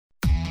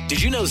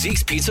Did you know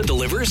Zeke's Pizza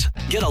delivers?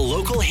 Get a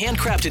local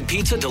handcrafted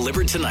pizza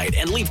delivered tonight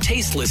and leave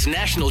tasteless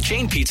national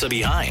chain pizza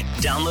behind.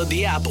 Download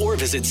the app or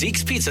visit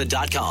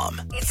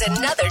Zeke'sPizza.com. It's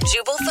another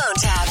Jubal phone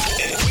tab.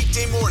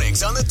 Weekday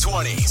mornings on the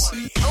 20s.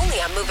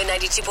 Only on Moving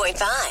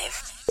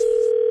 92.5.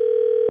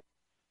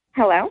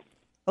 Hello?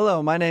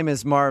 Hello, my name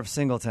is Marv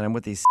Singleton. I'm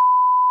with the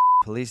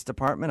police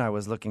department. I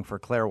was looking for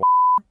Claire.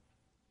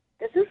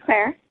 This is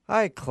Claire.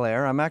 Hi,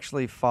 Claire. I'm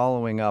actually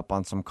following up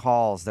on some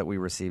calls that we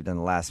received in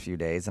the last few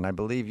days, and I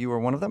believe you were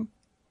one of them?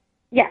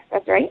 Yes,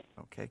 that's right.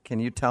 Okay. Can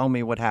you tell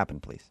me what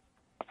happened, please?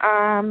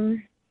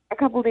 A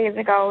couple days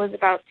ago, it was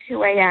about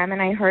 2 a.m.,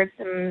 and I heard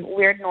some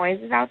weird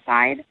noises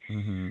outside.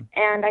 Mm-hmm.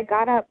 And I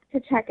got up to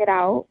check it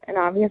out, and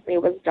obviously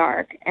it was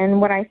dark.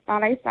 And what I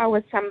thought I saw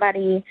was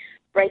somebody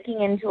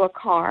breaking into a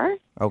car.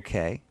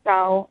 Okay.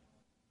 So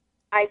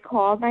I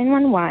called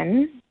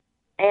 911,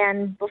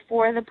 and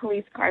before the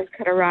police cars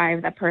could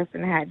arrive, the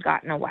person had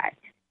gotten away.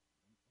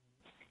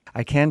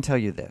 I can tell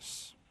you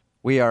this.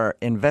 We are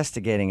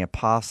investigating a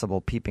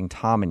possible peeping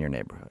Tom in your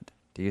neighborhood.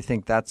 Do you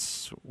think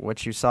that's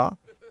what you saw?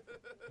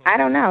 I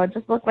don't know. It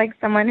just looked like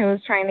someone who was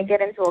trying to get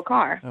into a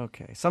car.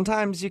 Okay.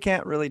 Sometimes you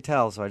can't really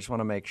tell, so I just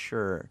want to make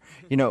sure.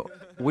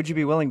 Would you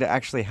be willing to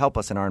actually help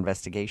us in our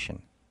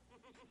investigation?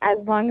 As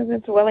long as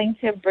it's willing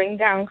to bring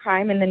down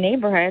crime in the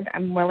neighborhood,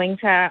 I'm willing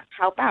to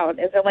help out.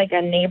 Is it like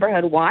a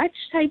neighborhood watch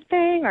type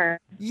thing, or?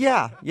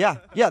 Yeah.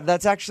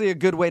 That's actually a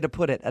good way to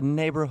put it. A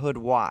neighborhood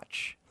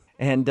watch.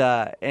 And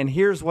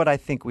here's what I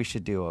think we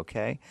should do,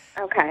 okay?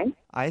 Okay.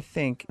 I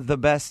think the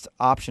best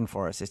option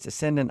for us is to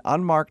send an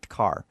unmarked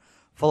car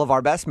full of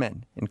our best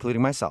men,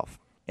 including myself,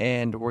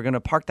 and we're going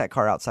to park that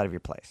car outside of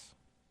your place.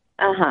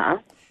 Uh-huh.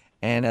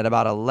 And at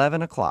about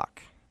 11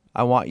 o'clock,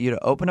 I want you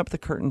to open up the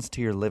curtains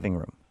to your living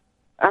room.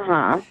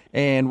 Uh-huh.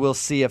 And we'll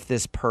see if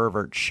this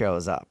pervert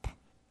shows up.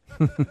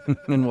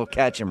 And we'll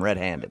catch him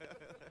red-handed.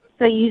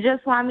 So you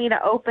just want me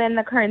to open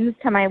the curtains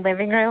to my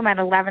living room at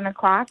 11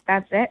 o'clock?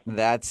 That's it?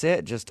 That's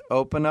it. Just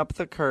open up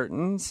the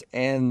curtains,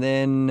 and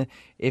then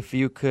if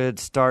you could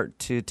start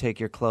to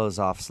take your clothes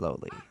off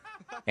slowly.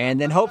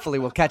 And then hopefully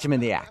we'll catch him in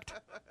the act.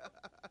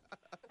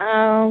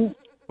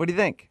 What do you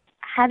think?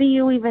 How do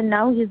you even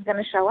know he's going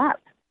to show up?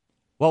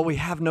 Well, we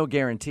have no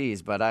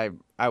guarantees, but I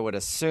would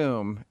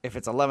assume if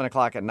it's 11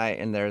 o'clock at night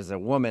and there's a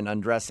woman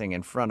undressing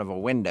in front of a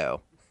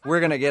window, we're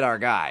going to get our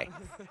guy.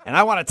 And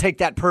I want to take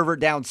that pervert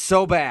down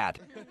so bad.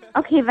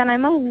 Okay, then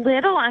I'm a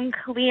little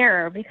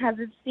unclear because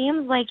it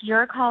seems like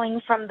you're calling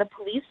from the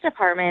police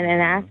department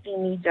and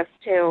asking me just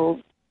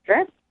to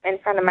strip in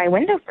front of my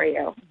window for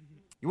you.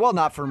 Well,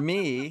 not for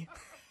me.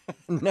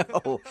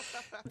 No.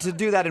 To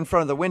do that in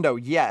front of the window,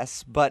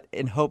 yes, but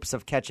in hopes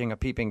of catching a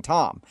peeping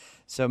Tom.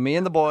 So me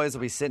and the boys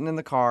will be sitting in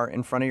the car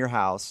in front of your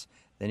house.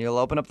 Then you'll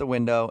open up the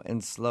window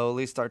and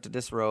slowly start to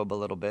disrobe a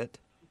little bit.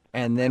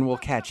 And then we'll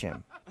catch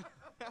him.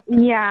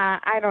 Yeah,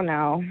 I don't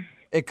know.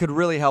 It could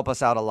really help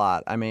us out a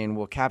lot. I mean,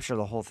 we'll capture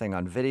the whole thing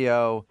on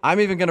video. I'm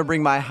even going to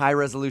bring my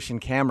high-resolution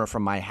camera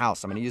from my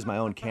house. I'm going to use my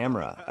own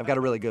camera. I've got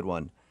a really good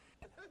one.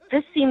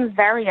 This seems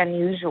very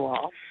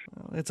unusual.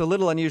 It's a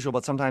little unusual,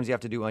 but sometimes you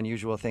have to do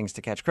unusual things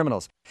to catch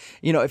criminals.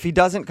 If he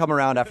doesn't come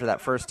around after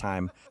that first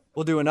time,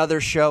 we'll do another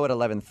show at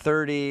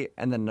 11:30,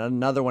 and then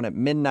another one at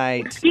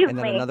midnight, and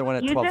then another one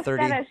at 12:30. You just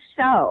said a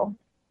show.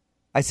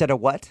 I said a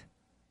what?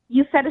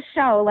 You said a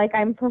show, like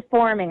I'm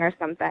performing or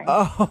something.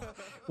 Oh,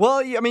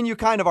 well, you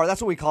kind of are. That's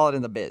what we call it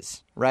in the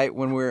biz, right?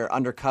 When we're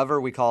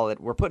undercover, we call it,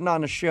 we're putting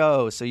on a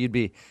show. So you'd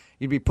be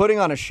putting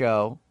on a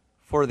show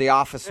for the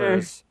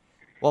officers,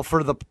 well,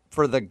 for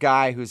the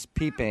guy who's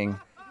peeping,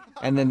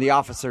 and then the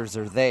officers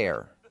are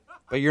there.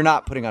 But you're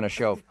not putting on a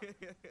show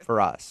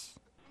for us.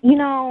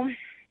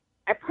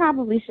 I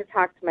probably should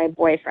talk to my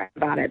boyfriend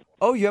about it.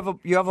 Oh, you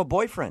have a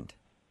boyfriend?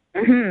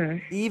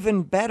 Mm-hmm.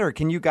 Even better.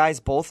 Can you guys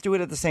both do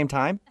it at the same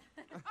time?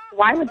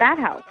 Why would that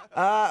help?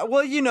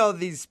 Well,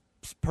 these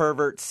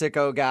pervert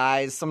sicko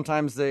guys,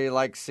 sometimes they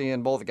like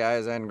seeing both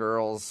guys and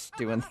girls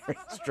doing their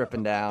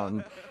stripping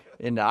down.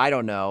 And I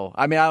don't know.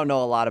 I don't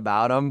know a lot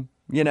about them,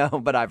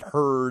 but I've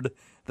heard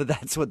that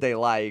that's what they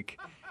like.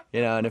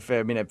 And if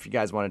you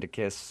guys wanted to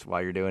kiss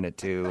while you're doing it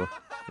too,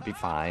 it'd be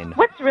fine.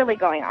 What's really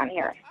going on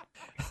here?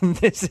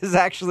 This is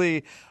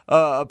actually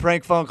a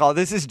prank phone call.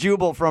 This is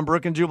Jubal from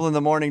Brooke and Jubal in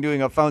the Morning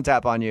doing a phone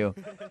tap on you.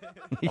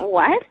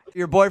 What?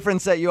 Your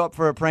boyfriend set you up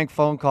for a prank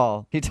phone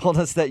call. He told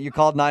us that you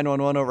called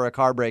 911 over a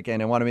car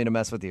break-in and wanted me to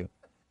mess with you.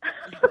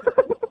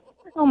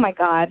 Oh, my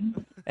God.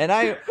 And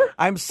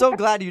I'm so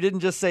glad you didn't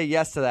just say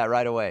yes to that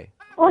right away.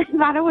 Well, I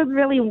thought it was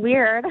really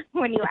weird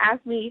when you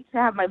asked me to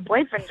have my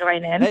boyfriend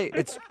join in. Hey,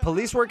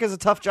 police work is a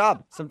tough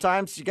job.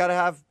 Sometimes you got to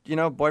have,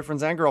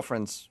 boyfriends and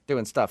girlfriends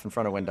doing stuff in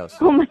front of windows.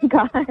 Oh, my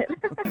God.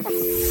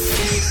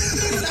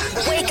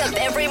 Wake up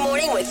every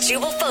morning with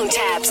Jubal phone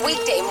tabs.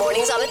 Weekday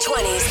mornings on the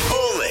 20s.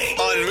 Only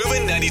on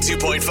Moving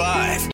 92.5.